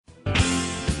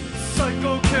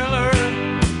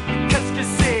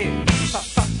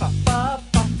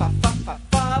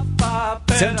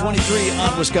10:23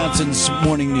 on Wisconsin's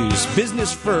Morning News.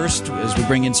 Business first, as we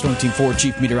bring in Storm Team 4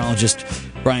 Chief Meteorologist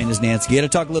Brian Niznansky. I had to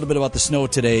talk a little bit about the snow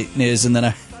today, Niz, and then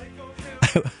I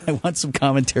want some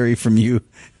commentary from you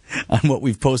on what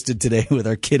we've posted today with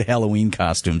our kid Halloween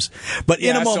costumes. But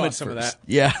in a moment, some first, of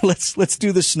that. Yeah, let's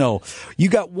do the snow. You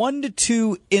got 1 to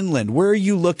 2 inland. Where are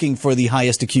you looking for the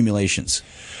highest accumulations?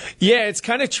 Yeah, it's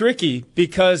kind of tricky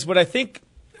because what I think.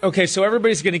 Okay, so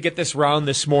everybody's going to get this round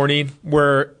this morning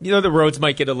where, the roads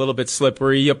might get a little bit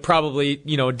slippery. You're probably,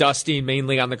 dusting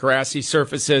mainly on the grassy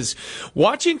surfaces.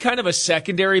 Watching kind of a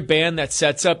secondary band that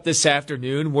sets up this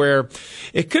afternoon where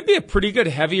it could be a pretty good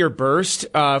heavier burst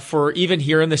for even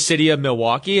here in the city of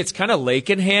Milwaukee. It's kind of lake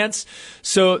enhanced.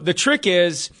 So the trick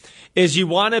is you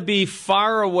want to be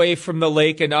far away from the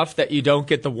lake enough that you don't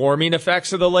get the warming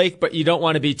effects of the lake, but you don't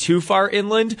want to be too far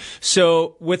inland.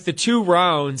 So with the 2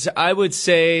 rounds, I would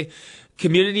say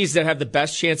communities that have the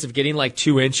best chance of getting like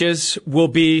 2 inches will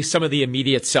be some of the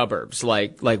immediate suburbs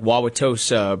like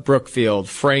Wauwatosa, Brookfield,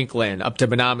 Franklin, up to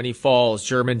Menominee Falls,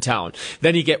 Germantown.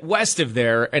 Then you get west of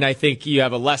there, and I think you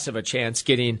have a less of a chance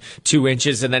getting 2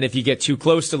 inches. And then if you get too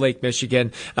close to Lake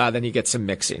Michigan, then you get some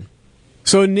mixing.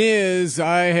 So, Niz,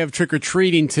 I have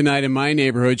trick-or-treating tonight in my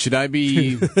neighborhood. Should I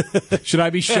be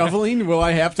shoveling? Will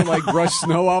I have to, brush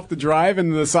snow off the drive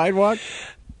and the sidewalk?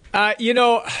 I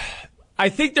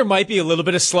think there might be a little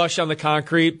bit of slush on the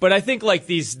concrete, but I think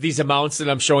these amounts that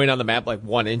I'm showing on the map, like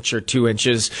 1 inch or 2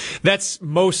 inches, that's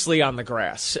mostly on the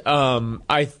grass.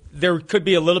 There could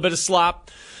be a little bit of slop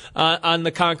on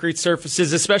the concrete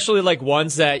surfaces, especially like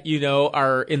ones that,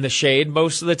 are in the shade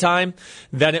most of the time.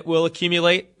 Then it will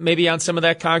accumulate maybe on some of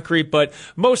that concrete, but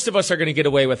most of us are going to get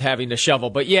away with having to shovel.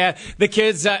 But yeah, the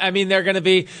kids, they're going to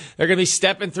be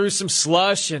stepping through some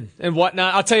slush and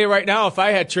whatnot. I'll tell you right now, if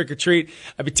I had trick or treat,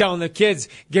 I'd be telling the kids,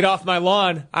 get off my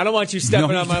lawn. I don't want you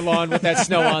stepping on my lawn with that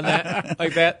snow on that,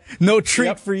 like that. No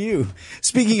treat for you.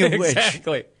 Speaking of which.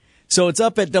 Exactly. So it's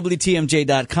up at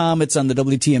WTMJ.com. It's on the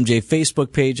WTMJ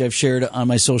Facebook page. I've shared it on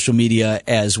my social media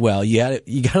as well. You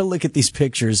got to look at these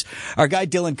pictures. Our guy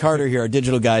Dylan Carter here, our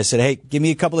digital guy, said, hey, give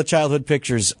me a couple of childhood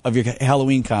pictures of your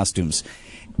Halloween costumes.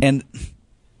 And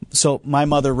so my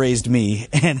mother raised me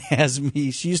and has me.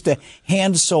 She used to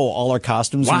hand sew all our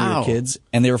costumes when we were kids,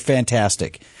 and they were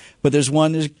fantastic. But there's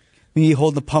me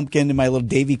holding the pumpkin in my little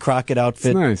Davy Crockett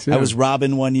outfit. That's nice, yeah. I was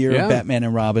Robin one year, Batman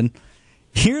and Robin.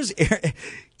 Here's Eric.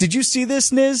 Did you see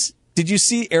this, Niz? Did you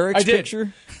see Eric's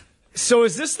picture? So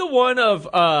is this the one of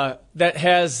that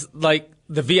has like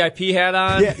the V.I.P. hat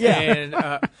on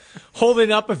and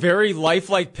holding up a very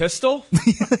lifelike pistol?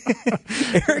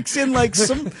 Eric's in like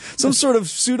some sort of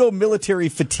pseudo-military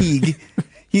fatigue.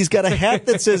 He's got a hat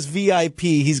that says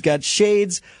V.I.P. He's got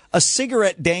shades, a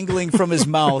cigarette dangling from his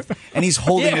mouth, and he's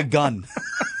holding a gun.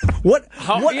 What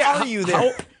are you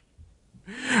there?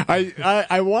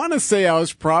 I want to say I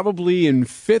was probably in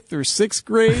 5th or 6th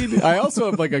grade. I also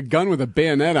have like a gun with a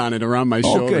bayonet on it around my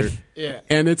shoulder. Good. Yeah.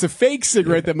 And it's a fake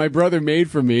cigarette that my brother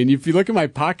made for me. And if you look in my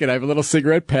pocket, I have a little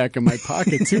cigarette pack in my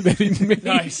pocket too that he made.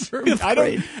 Nice. For me.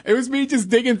 It was me just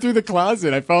digging through the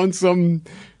closet. I found some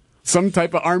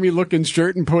type of army looking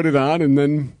shirt and put it on, and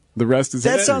then the rest is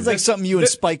That sounds like something you and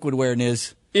Spike would wear,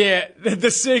 Niz. Yeah,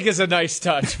 the cig is a nice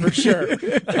touch for sure.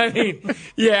 I mean,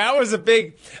 I was a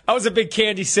big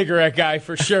candy cigarette guy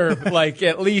for sure, like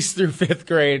at least through 5th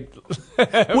grade.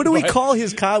 What do we call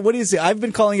his what is it? I've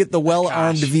been calling it the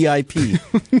well-armed VIP.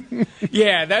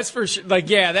 Yeah, that's for sure.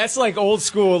 That's like old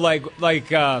school, like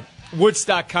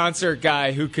Woodstock concert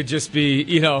guy who could just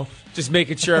be, just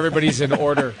making sure everybody's in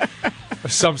order.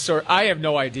 Of some sort. I have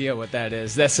no idea what that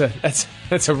is. That's a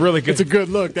really good. It's a good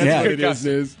look. That's what it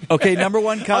is. Okay, number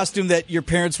one costume that your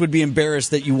parents would be embarrassed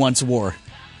that you once wore.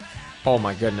 Oh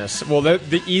my goodness. Well,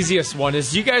 the easiest one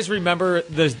is. Do you guys remember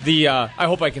the? I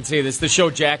hope I can say this. The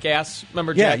show Jackass.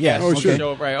 Remember Jackass? Yeah. Oh, sure.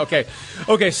 Show, right.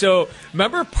 Okay. So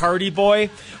remember Party Boy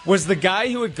was the guy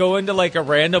who would go into like a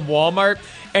random Walmart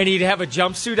and he'd have a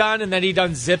jumpsuit on and then he'd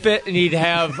unzip it and he'd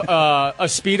have a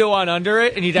Speedo on under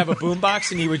it and he'd have a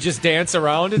boombox and he would just dance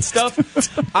around and stuff.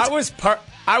 I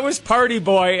was Party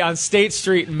Boy on State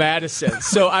Street in Madison.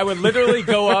 So I would literally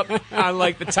go up on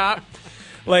like the top,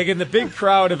 like in the big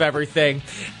crowd of everything,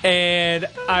 and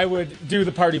I would do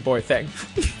the Party Boy thing.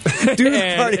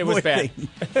 It was bad.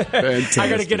 I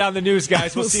got to get on the news,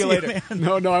 guys. We'll see you later.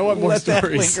 No, I want more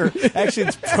stories. Actually,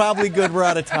 it's probably good. We're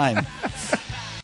out of time.